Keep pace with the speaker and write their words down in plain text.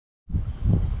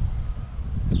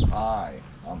Hi,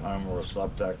 I'm Homer with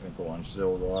Subtechnical on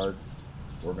SealGuard.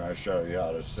 We're going to show you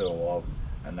how to seal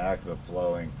up an active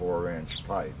flowing 4-inch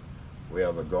pipe. We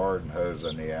have a garden hose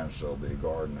in the end, so it'll be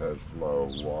garden hose flow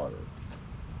of water.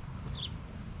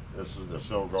 This is the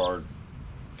SealGuard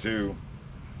II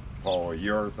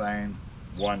polyurethane,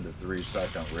 1 to 3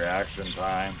 second reaction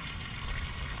time.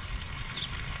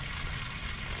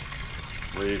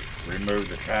 Remove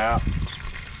the cap.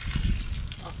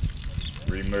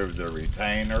 Remove the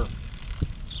retainer.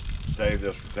 Save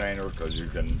this retainer because you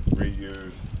can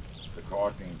reuse the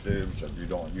caulking tubes if you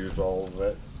don't use all of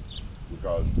it,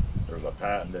 because there's a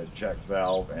patented check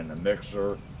valve in the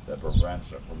mixer that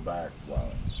prevents it from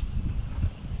backflowing.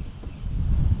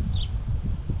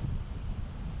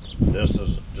 This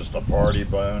is just a party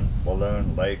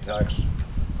balloon latex. You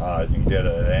can get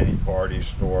it at any party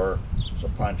store. It's a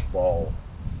punch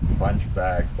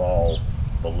bag ball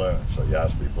balloon, so it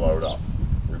has to be blowed up.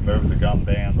 Remove the gum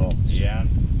band off the end,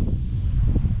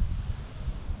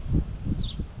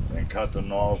 and cut the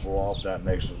nozzle off. That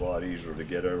makes it a lot easier to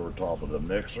get over top of the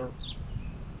mixer.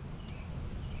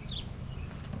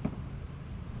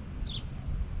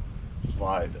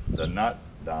 Slide the nut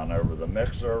down over the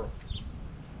mixer,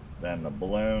 then the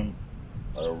balloon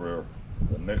over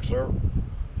the mixer.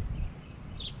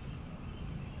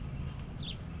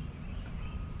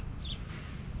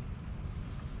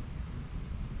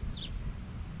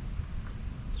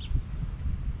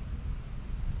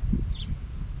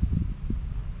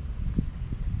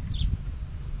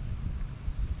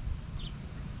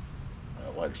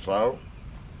 Like so.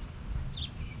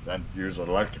 Then use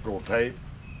electrical tape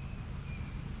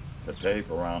to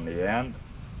tape around the end.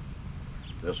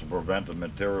 This will prevent the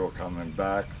material coming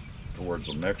back towards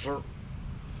the mixer.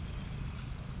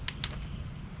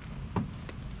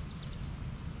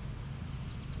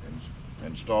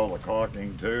 Install the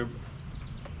caulking tube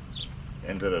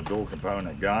into the dual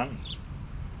component gun.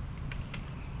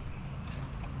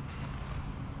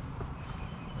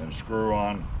 And screw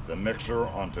on the mixer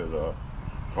onto the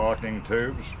caulking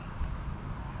tubes.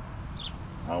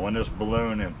 Now when this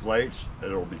balloon inflates,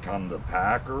 it'll become the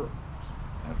packer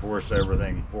and force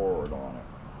everything forward on it.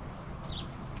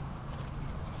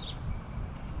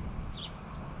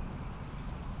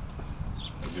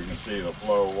 As you can see, the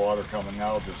flow of water coming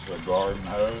out, this is a garden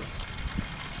hose.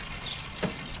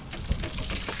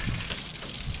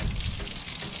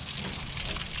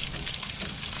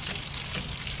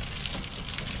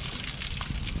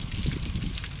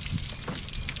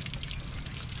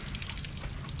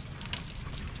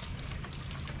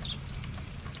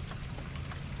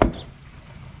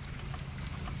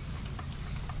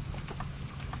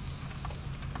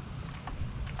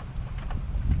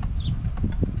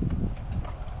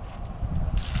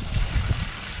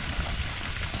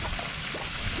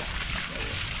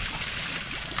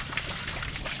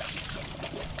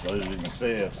 So as you can see,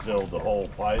 it sealed the whole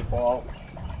pipe off.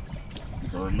 You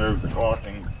can remove the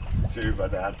caulking tube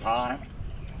at that time,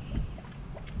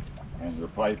 and your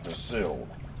pipe is sealed.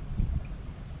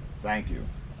 Thank you.